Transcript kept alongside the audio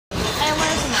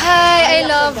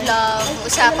love,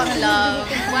 usapang love.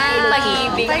 Wow,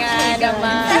 pag-ibig nga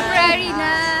naman. February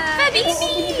na.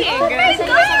 Pag-ibig! Oh my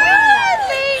God!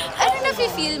 Like, ano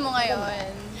na-feel mo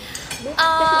ngayon?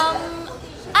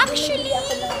 Actually,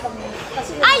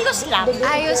 ayos lang.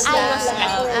 Ayos lang.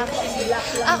 Actually,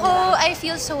 ako, I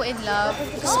feel so in love.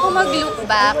 Gusto ko mag-look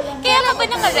back. Kaya ka ba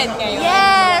naka-red ngayon?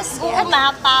 Yes!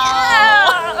 Umapaw!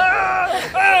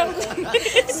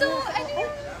 So, ano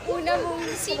yung una mong,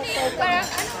 sino yung parang,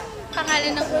 anong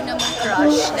pangalan ng una mong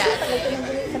crush dati?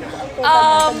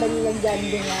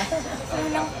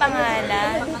 Unang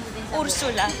pangalan,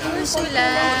 Ursula. Ursula.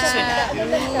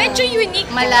 Medyo unique.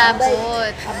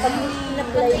 Malabot.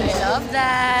 I love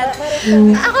that.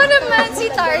 Ako naman si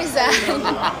Tarzan.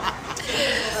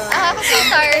 Ako si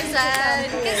Tarzan.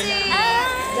 Kasi,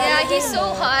 yeah, he's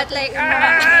so hot. Like,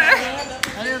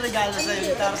 Ano yung regalo sa'yo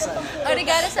ni Tarzan? ang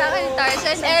regalo sa akin ni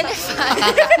Tarzan, elephant.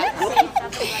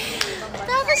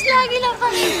 Tapos lagi lang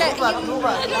kami,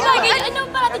 Ano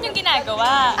pa natin yung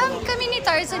ginagawa? kami ni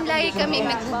Tarzan, lagi kami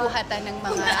nagbubuhatan ng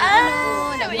mga,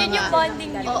 Yun yung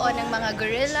bonding niyo. oo, ng mga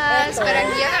gorillas. Parang,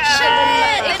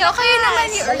 yeah, ikaw, kayo naman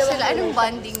ni Ursula, anong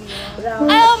bonding niyo?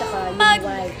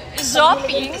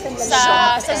 Mag-zopping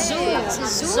sa zoo.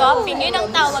 Zopping, yun ang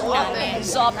tawag namin.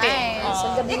 Zopping. Nice.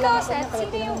 Ikaw, Seth,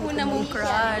 sino yung una mong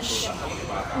crush?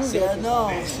 Si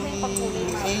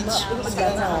Age,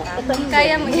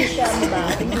 Kaya mo yun.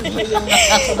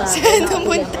 Saan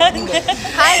pumunta na?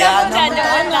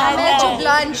 Medyo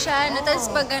blonde siya, no? Tapos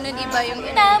pag ganun, iba yung...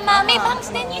 Tama, may bangs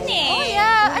din yun eh. Oh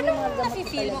yeah, anong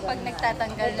nafe-feel mo pag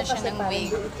nagtatanggal na siya ng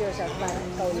wig?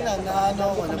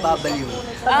 nababaliw.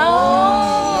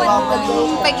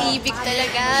 Pag-ibig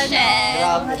talaga, no?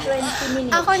 Grabe.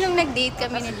 Ako nung nag-date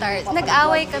kami ni Tarzan,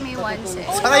 nag-away kami once eh.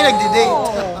 Saan kayo nagdi-date?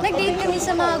 Nag-date kami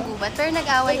sa mga gubat, pero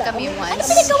nag-away kami once.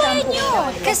 Pinagawa niyo.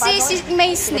 Kasi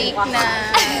may snake na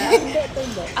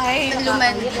Ay,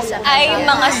 lumandi sa ay,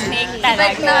 mga snake Ba't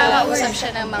talaga. nakakausap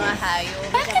siya ng mga hayop?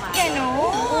 Bakit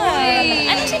gano'n?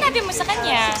 Anong sinabi mo sa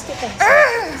kanya?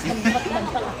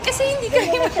 Kasi hindi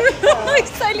kami marunong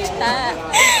magsalita.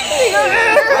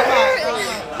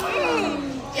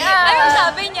 Anong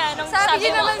sabi niya? Sabi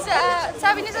niya naman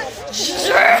sabi niya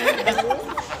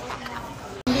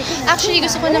Actually,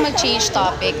 gusto ko na mag-change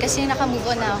topic kasi naka-move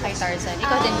on na ako kay Tarzan.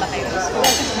 Ikaw din ba kayo?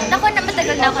 Ako na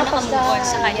matagal na ako nakamove on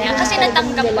sa kanya. Kasi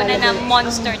natanggap ko na na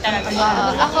monster talaga.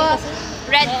 Ako,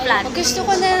 Red flag. gusto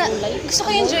ko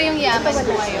enjoy yung yaman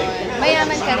mo ngayon.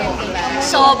 Mayaman ka rin, diba?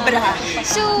 Sobra.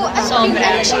 So,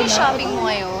 ano siya yung shopping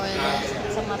mo ngayon?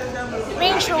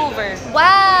 Range Rover.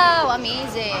 Wow!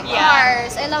 Amazing! Yeah.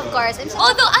 Cars! I love cars.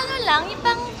 Although ano lang, yung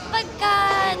bang pagka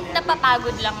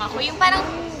napapagod lang ako, yung parang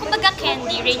kumbaga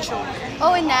candy, Range Rover.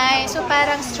 Oh, nice. So,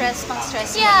 parang pang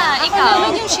stress. Yeah, Ako ikaw?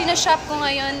 naman yung sinashop ko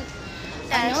ngayon,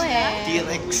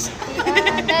 T-Rex.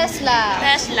 Tesla.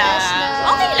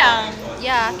 Okay lang.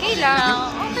 Yeah, okay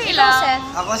lang. Okay Ikaw, lang. Seth?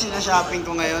 Ako sinashopping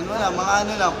ko ngayon, wala, mga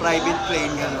ano lang, private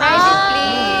plane gano'n. Private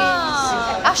place.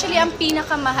 Actually, ang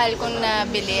pinakamahal kong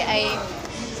nabili ay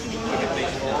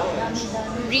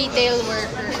retail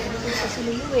worker. Kasi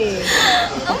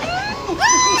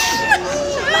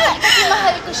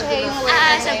mahal ko siya yung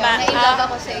worker sa na yun. ba? Na-in-love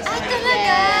ako sa isang Talaga?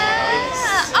 Yes.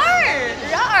 R!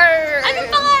 Rar! Anong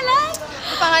pangalan?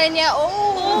 Ang pangalan niya,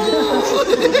 oh!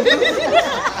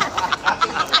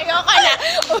 Ayoko na.